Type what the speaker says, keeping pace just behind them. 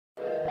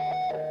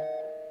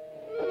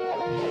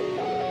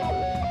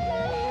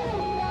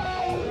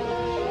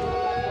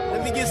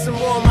me get some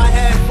more of my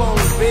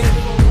headphones, B.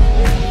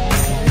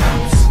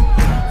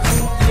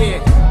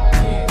 Yeah.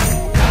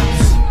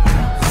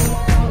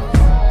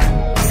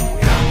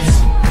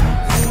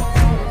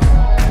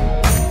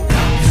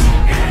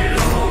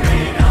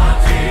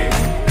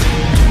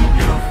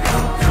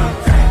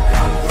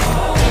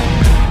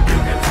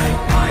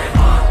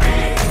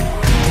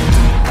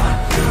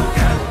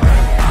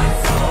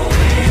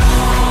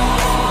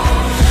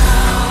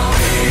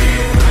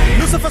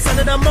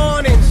 In the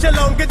morning,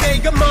 shalom, good day,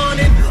 good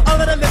morning. All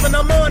of the living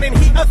I'm morning,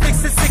 he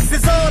affixes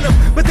sixes on them.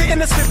 But the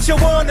inner scripture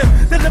warn them,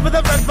 deliver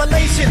the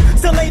revelation.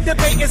 Still ain't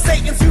debating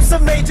Satan's use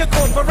of major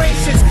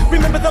corporations.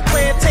 Remember the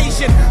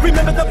plantation,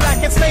 remember the black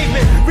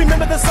enslavement.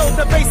 Remember the soul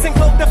debasing,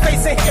 cloak the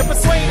face and here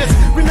persuade us.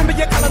 Remember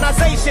your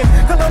colonization,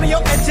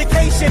 colonial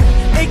education.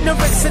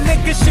 Ignorance and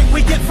nigga shit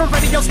we get from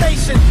radio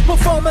station.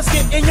 Performers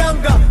getting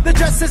younger, the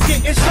dresses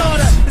getting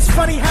shorter. It's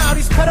funny how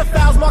these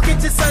pedophiles market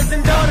your sons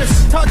and daughters.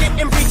 Target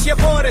and breach your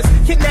borders,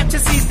 kidnap to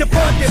seize,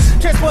 deport them,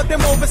 transport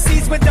them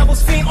overseas with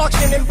devils, fiend,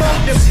 auction, and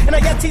bought them. And I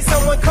yet teach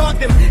someone caught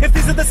them. If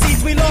these are the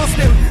seeds, we lost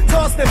them,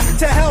 tossed them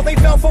to hell. They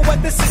fell for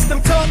what the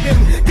system taught them.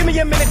 Give me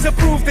a minute to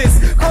prove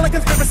this. Call it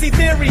conspiracy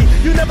theory.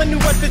 You never knew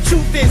what the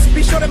truth is.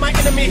 Be sure that my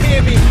enemy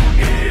hear me.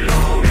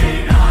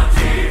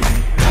 Illuminati.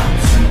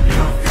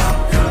 You've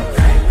come to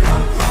take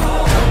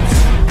control.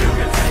 You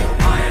can take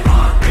my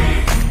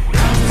heartbeat,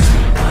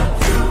 but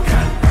you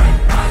can break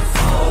my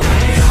soul.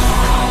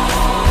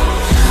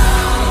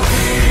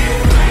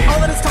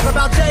 All of this talk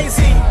about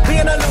Jay-Z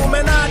being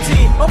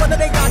Illuminati, or whether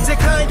they got to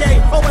Kanye,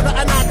 or whether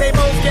or not they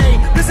both gay.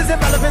 This is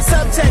irrelevant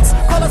subjects.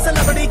 Call us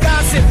celebrity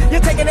gossip.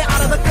 You're taking it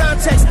out of the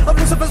context of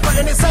Lucifer's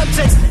written in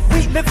subjects.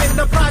 We live in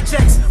the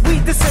projects. We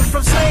descend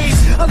from slaves.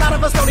 A lot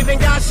of us don't even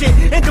got shit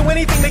and do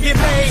anything to get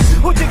paid.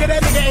 Who jigger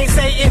that nigga ain't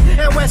Satan,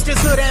 and West just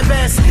hood at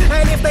best.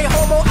 And if they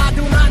homo, I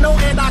do not know,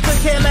 and I could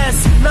care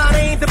less. Nah,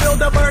 they ain't the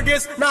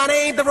Bilderbergers. Nah,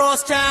 they ain't the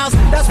Rothschilds.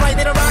 That's right,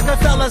 they the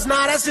Rockefellers.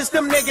 Nah, that's just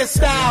them niggas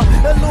style.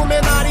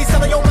 Illuminati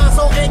selling your mind,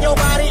 soul, and your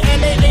body,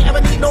 and they ain't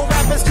ever need no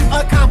rappers to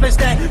accomplish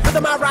that. Put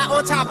them right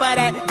on top of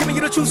that, giving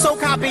you the truth, so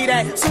copy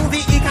that. Soon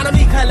the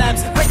economy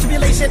collapse, great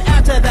tribulation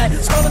after that.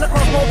 Scrolling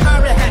across more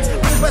pirate hats,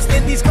 with West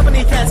Indies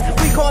company cats.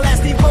 We call that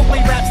Steve Coakley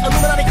raps.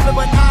 Illuminati coming,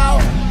 but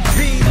I'll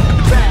be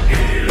back.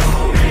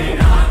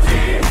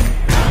 Illuminati,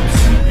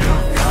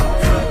 you've come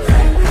to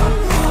take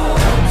control.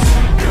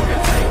 You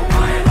can take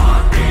my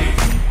heartbeat,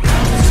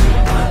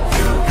 but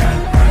you can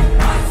break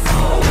my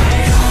soul.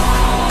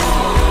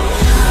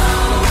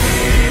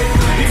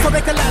 Before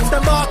they collapse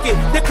the market,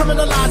 they're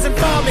criminalizing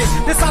farming.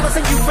 They're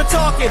silencing you for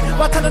talking,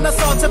 while turning us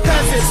all to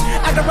peasants.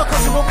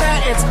 Agricultural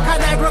patents,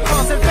 Niagara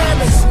causing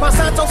famines.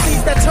 Monsanto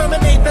seeds that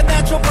terminate the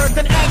natural birth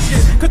and action.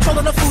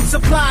 Controlling the food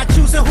supply,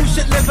 choosing who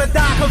should live or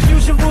die.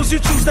 Confusion rules, you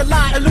choose to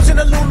lie. Illusion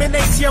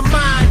illuminates your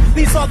mind.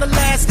 These are the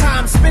last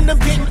times, spend them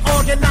getting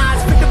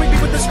organized. Victory be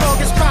with the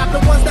strongest crop, the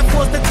ones that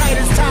force the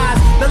tightest ties.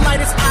 The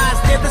lightest eyes,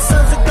 they're the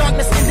sons of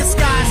darkness in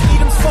disguise.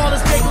 Edom's fall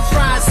as Jacob's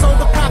rise, so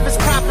the prophets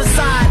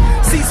prophesied.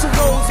 Cecil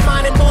Rhodes,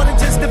 mining more than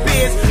just the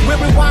beers. We're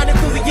rewinding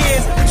through the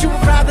years, but you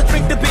would rather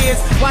drink the beers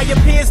while your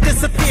peers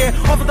disappear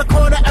over the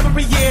corner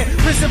every year.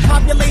 Prison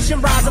population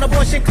rising,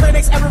 abortion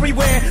clinics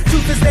everywhere.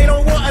 Truth is they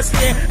don't want us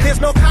here.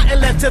 There's no cotton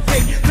left to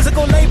pick.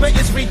 Physical labor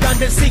is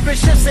redundant. Secret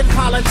shifts in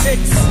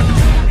politics.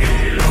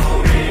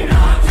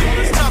 Illuminati.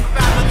 Let's talk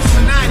about the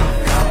Illuminati.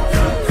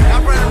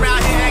 Y'all running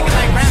around here acting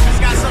like rappers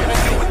got something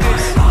to do with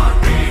this.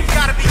 You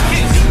gotta be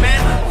kidding me,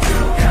 man.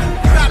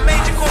 You got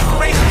major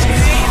corporations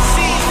creating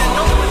seeds that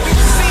don't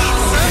produce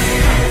seeds, son.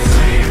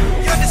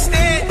 You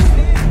understand?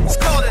 It's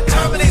called a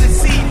terminated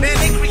seed, man.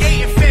 They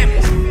creating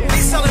famines.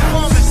 They selling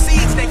farmers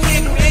seeds that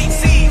can't create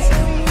seeds.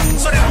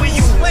 So that when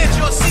you plant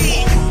your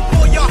seed, you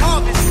pull your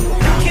harvest,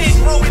 you can't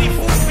grow any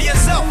food for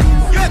yourself.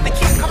 You have to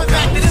keep coming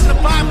back to this to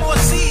buy more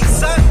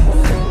seeds, son.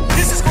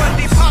 This is going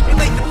to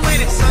depopulate the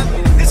planet, son.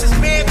 This is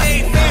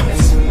man-made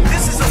famines.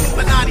 This is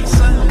Illuminati,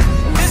 son.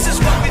 This is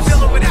what we're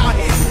dealing with out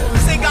here.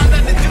 This ain't got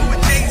nothing to do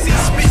with Jay-Z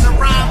spitting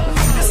around.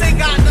 This ain't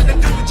got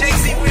nothing to do with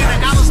Jay-Z wearing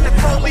an Aleister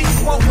Crowley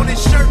quote on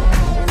his shirt.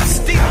 It's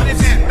deeper than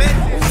that, man.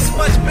 It's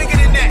much bigger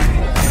than that.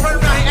 You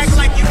run around here acting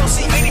like you don't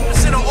see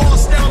 80% of all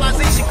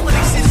sterilization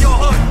clinics in your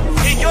hood,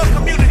 in your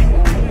community,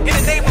 in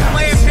the name of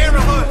Planned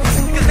Parenthood,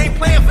 because they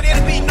plan for there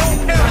to be no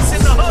parents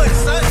in the hood,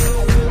 son.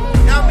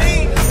 You know what I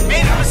mean?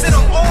 80%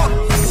 of all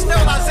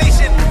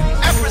sterilization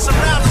efforts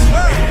around the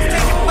world is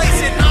taking place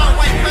in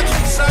non-white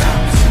countries, son.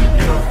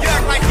 You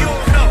act like you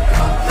don't know.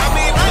 I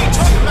mean, I ain't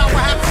talking about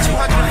what happened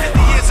 250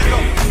 years ago.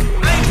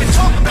 I ain't been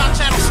talking about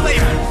chattel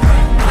slavery.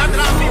 Not that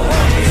I'll be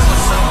wrong here,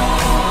 son.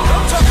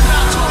 I'm talking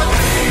about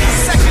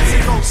 250 seconds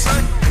ago,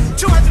 son.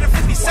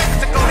 250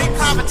 seconds ago, they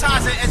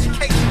privatizing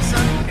education,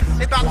 son.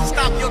 They about to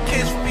stop your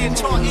kids from being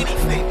taught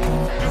anything.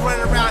 You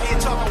running around here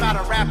talking about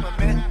a rapper,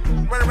 man.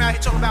 Running around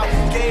here talking about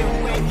who's gay and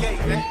who ain't gay,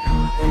 man.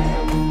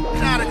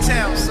 Get out of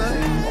town, son.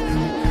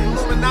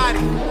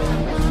 Illuminati.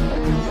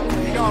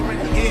 They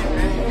already here,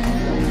 man.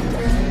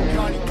 They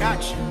already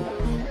got you.